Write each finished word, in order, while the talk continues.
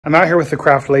I'm out here with the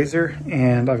Kraft laser,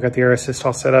 and I've got the air assist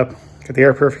all set up, got the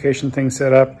air purification thing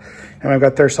set up, and I've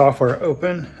got their software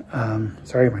open.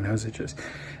 Sorry, my nose itches.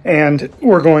 And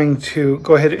we're going to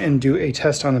go ahead and do a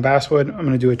test on the basswood. I'm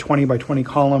going to do a 20 by 20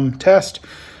 column test,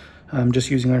 just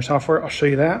using their software. I'll show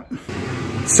you that.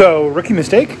 So, rookie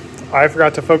mistake. I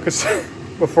forgot to focus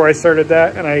before I started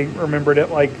that, and I remembered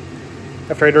it like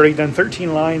after I'd already done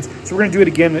 13 lines. So we're gonna do it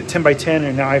again at 10 by 10,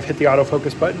 and now I've hit the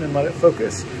autofocus button and let it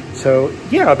focus. So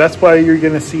yeah, that's why you're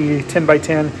gonna see 10 by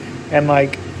 10 and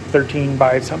like 13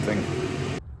 by something.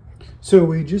 So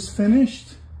we just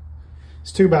finished. It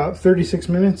took about 36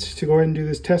 minutes to go ahead and do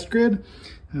this test grid.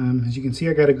 As you can see,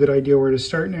 I got a good idea where to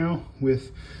start now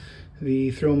with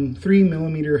the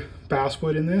 3mm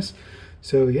basswood in this.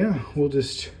 So yeah, we'll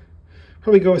just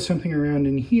probably go with something around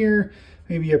in here,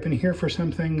 maybe up in here for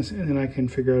some things, and then I can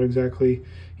figure out exactly,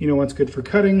 you know, what's good for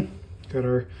cutting. Got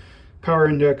our power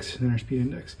index and our speed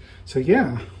index. So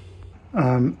yeah,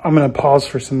 I'm gonna pause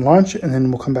for some lunch, and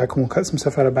then we'll come back and we'll cut some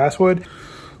stuff out of basswood.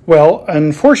 Well,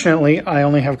 unfortunately, I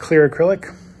only have clear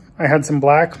acrylic. I had some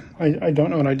black. I don't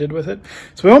know what I did with it.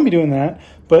 So we won't be doing that,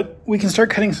 but we can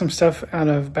start cutting some stuff out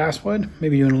of basswood,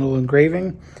 maybe doing a little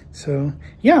engraving. So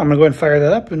yeah, I'm gonna go ahead and fire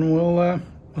that up, and we'll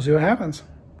see what happens.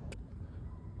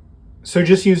 So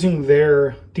just using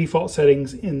their default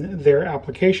settings in their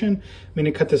application, I'm going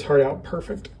to cut this heart out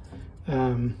perfect.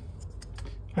 I'm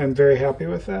very happy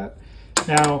with that.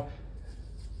 Now,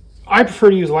 I prefer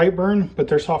to use light burn, but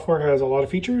their software has a lot of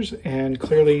features, and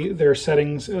clearly their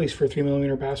settings, at least for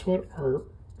 3mm basswood, are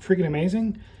freaking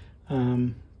amazing.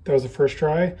 That was the first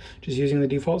try, just using the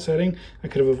default setting. I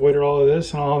could have avoided all of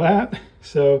this and all of that.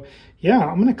 So yeah,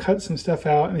 I'm going to cut some stuff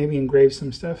out and maybe engrave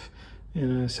some stuff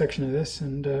in a section of this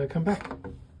and come back.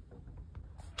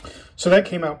 So that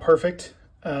came out perfect.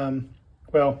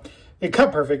 Well, it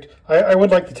cut perfect. I would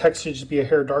like the text to just be a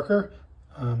hair darker.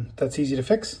 That's easy to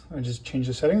fix. I just change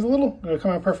the settings a little, it'll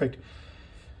come out perfect.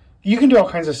 You can do all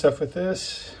kinds of stuff with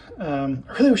this. I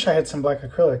really wish I had some black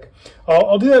acrylic.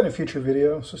 I'll do that in a future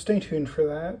video, so stay tuned for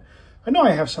that. I know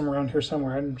I have some around here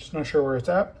somewhere, I'm just not sure where it's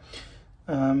at.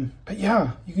 But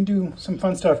yeah, you can do some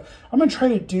fun stuff. I'm gonna try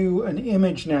to do an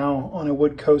image now on a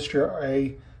wood coaster.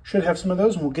 I should have some of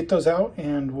those, and we'll get those out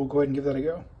and we'll go ahead and give that a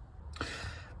go.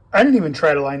 I didn't even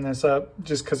try to line this up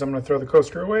just because I'm gonna throw the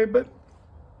coaster away, but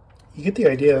you get the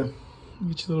idea.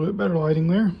 Get you a little bit better lighting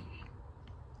there.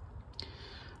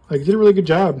 Like, you did a really good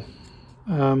job.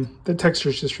 The texture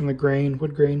is just from the grain,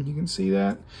 wood grain. You can see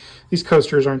that. These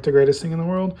coasters aren't the greatest thing in the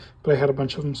world, but I had a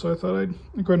bunch of them, so I thought I'd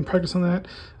go ahead and practice on that.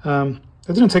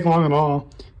 That didn't take long at all,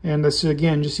 and this is,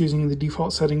 again, just using the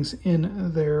default settings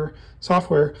in their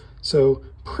software, so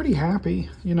pretty happy,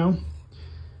 you know.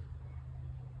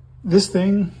 This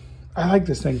thing, I like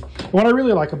this thing. What I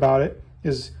really like about it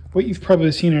is what you've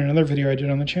probably seen in another video I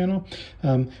did on the channel.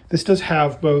 This does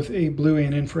have both a blue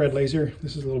and infrared laser.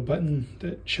 This is a little button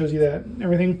that shows you that and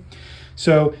everything.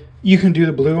 So you can do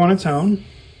the blue on its own.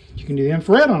 You can do the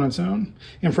infrared on its own.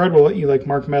 Infrared will let you like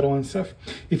mark metal and stuff.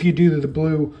 If you do the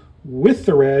blue with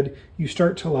the red, you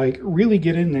start to like really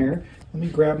get in there. Let me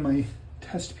grab my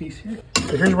test piece here.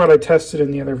 So here's what I tested in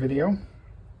the other video.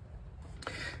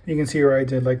 You can see where I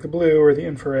did like the blue or the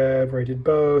infrared, where I did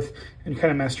both, and kind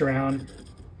of messed around.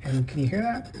 And can you hear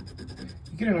that?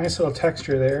 You get a nice little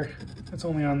texture there. That's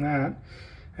only on that.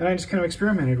 And I just kind of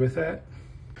experimented with that.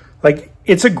 Like,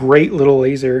 it's a great little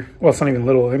laser. Well, it's not even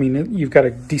little. I mean, you've got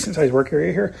a decent sized work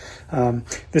area here.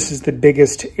 This is the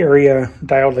biggest area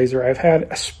diode laser I've had,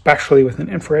 especially with an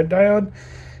infrared diode.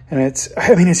 And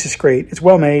I mean, it's just great. It's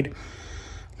well made.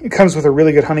 It comes with a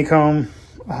really good honeycomb.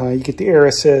 You get the air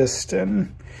assist,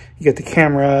 and you get the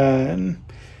camera, and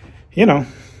you know,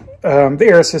 the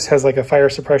air assist has like a fire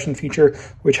suppression feature,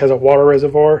 which has a water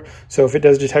reservoir. So if it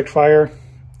does detect fire,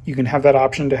 you can have that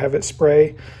option to have it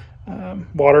spray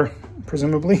water,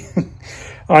 presumably,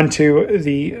 onto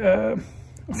the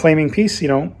flaming piece. You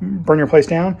don't burn your place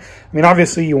down. I mean,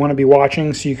 obviously you want to be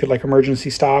watching, so you could like emergency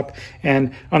stop.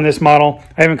 And on this model,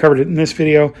 I haven't covered it in this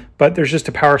video, but there's just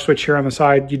a power switch here on the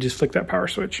side. You just flick that power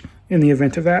switch. In the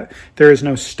event of that, there is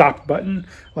no stop button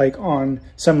like on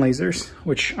some lasers,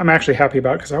 which I'm actually happy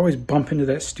about because I always bump into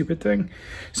that stupid thing.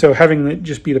 So having it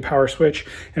just be the power switch,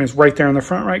 and it's right there in the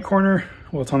front right corner.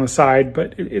 Well, it's on the side,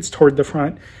 but it's toward the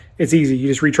front. It's easy. You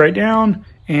just reach right down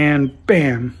and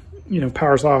bam, you know,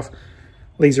 power's off.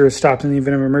 Laser is stopped in the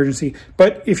event of emergency.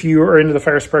 But if you are into the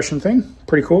fire suppression thing,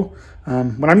 pretty cool.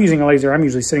 When I'm using a laser, I'm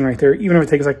usually sitting right there. Even if it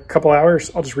takes like a couple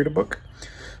hours, I'll just read a book,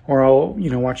 or I'll, you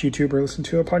know, watch YouTube or listen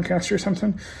to a podcast or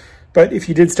something. But if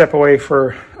you did step away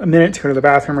for a minute to go to the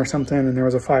bathroom or something and there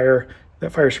was a fire,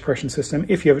 that fire suppression system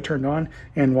if you have it turned on,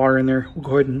 and water in there will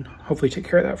go ahead and hopefully take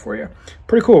care of that for you.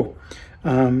 Pretty cool.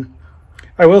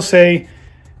 I will say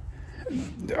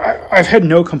I've had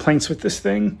no complaints with this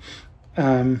thing.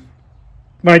 When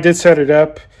I did set it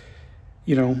up,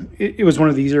 you know, it was one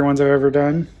of the easier ones I've ever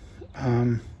done.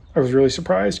 I was really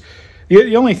surprised.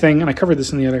 The only thing, and I covered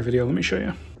this in the other video, let me show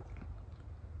you.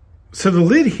 So the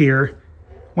lid here,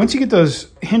 once you get those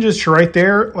hinges to right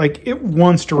there, like it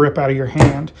wants to rip out of your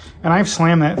hand. And I've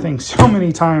slammed that thing so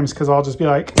many times because I'll just be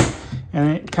like,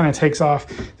 and it kind of takes off.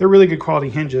 They're really good quality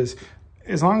hinges.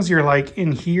 As long as you're like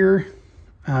in here,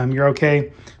 you're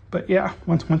okay. But yeah,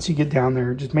 once you get down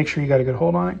there, just make sure you got a good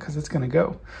hold on it because it's going to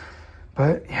go.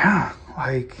 But yeah,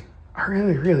 like I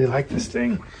really, really like this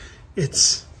thing.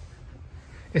 It's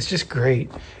just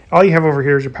great. All you have over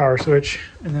here is your power switch.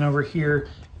 And then over here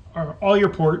are all your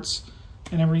ports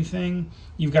and everything.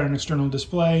 You've got an external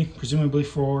display, presumably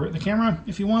for the camera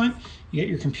if you want. You get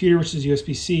your computer, which is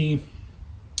USB-C,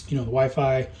 you know, the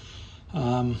Wi-Fi,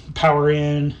 power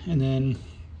in, and then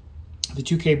the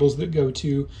two cables that go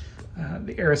to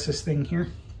the air assist thing here.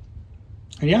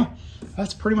 And yeah,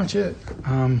 that's pretty much it.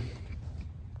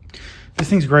 This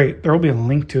thing's great. There will be a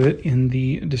link to it in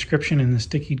the description in the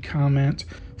sticky comment.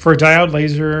 For a diode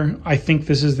laser, I think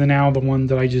this is now the one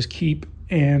that I just keep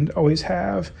and always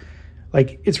have.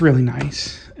 Like, it's really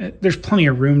nice. There's plenty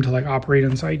of room to like operate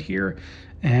inside here.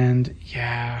 And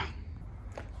yeah,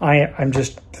 I'm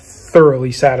just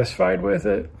thoroughly satisfied with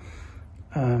it.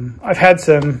 I've had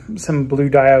some blue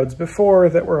diodes before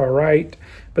that were all right,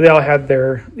 but they all had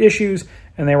their issues,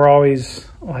 and they were always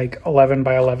like 11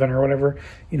 by 11 or whatever.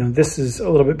 You know, this is a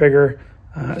little bit bigger,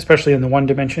 especially in the one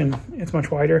dimension. It's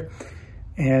much wider,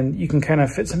 and you can kind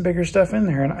of fit some bigger stuff in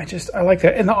there. And I like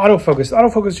that. And the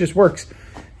autofocus just works.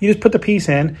 You just put the piece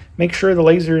in, make sure the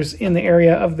laser's in the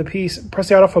area of the piece, press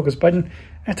the autofocus button,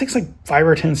 and it takes like 5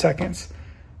 or 10 seconds.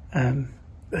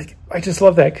 Like, I just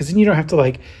love that, because then you don't have to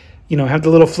like, you know, have the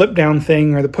little flip down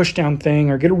thing or the push down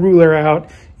thing or get a ruler out.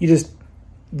 You just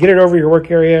get it over your work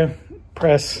area,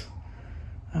 press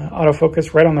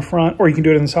autofocus right on the front, or you can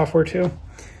do it in the software too.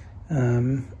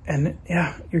 And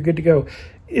yeah, you're good to go.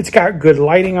 It's got good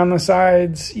lighting on the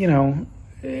sides. You know,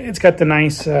 it's got the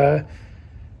nice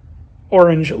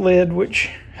orange lid, which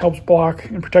helps block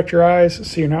and protect your eyes,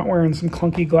 so you're not wearing some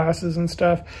clunky glasses and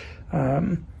stuff.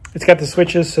 It's got the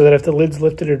switches so that if the lid's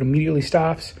lifted, it immediately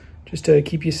stops, just to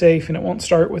keep you safe, and it won't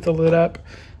start with the lid up.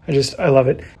 I love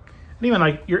it. And even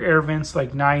like your air vents,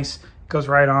 like nice, goes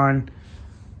right on.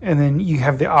 And then you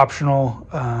have the optional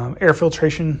air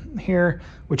filtration here,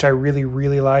 which I really,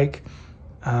 really like.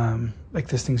 Like,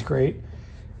 this thing's great.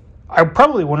 I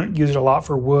probably wouldn't use it a lot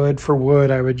for wood. For wood,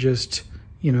 I would just,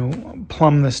 you know,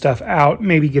 plumb the stuff out,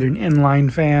 maybe get an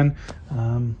inline fan.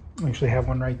 I actually have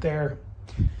one right there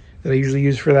that I usually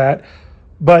use for that.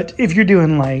 But if you're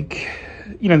doing like,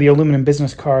 you know, the aluminum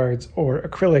business cards or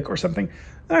acrylic or something,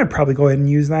 then I'd probably go ahead and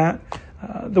use that.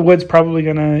 The wood's probably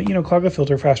gonna, you know, clog the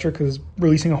filter faster because it's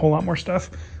releasing a whole lot more stuff.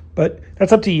 But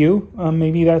that's up to you.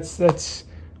 Maybe that's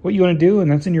what you want to do,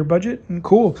 and that's in your budget, and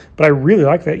cool. But I really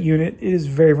like that unit. It is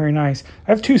very, very nice.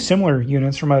 I have 2 similar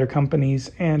units from other companies,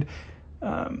 and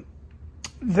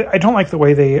I don't like the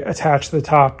way they attach the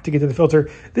top to get to the filter.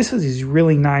 This has these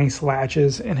really nice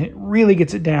latches, and it really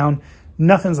gets it down.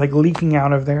 Nothing's like leaking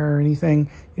out of there or anything.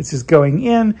 It's just going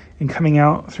in and coming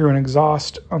out through an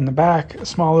exhaust on the back, a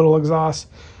small little exhaust.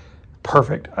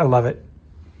 Perfect. I love it.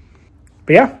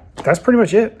 But yeah, that's pretty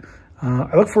much it.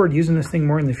 I look forward to using this thing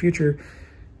more in the future.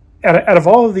 Out of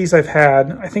all of these I've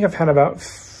had, I think I've had about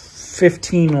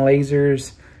 15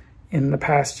 lasers in the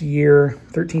past year,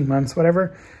 13 months,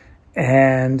 whatever.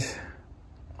 And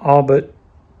all but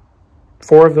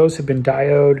 4 of those have been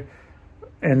diode,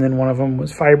 and then one of them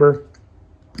was fiber.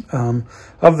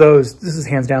 Of those, this is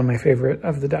hands down my favorite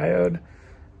of the diode.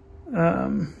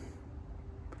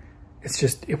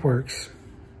 It works.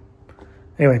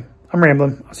 Anyway, I'm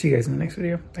rambling. I'll see you guys in the next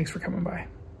video. Thanks for coming by.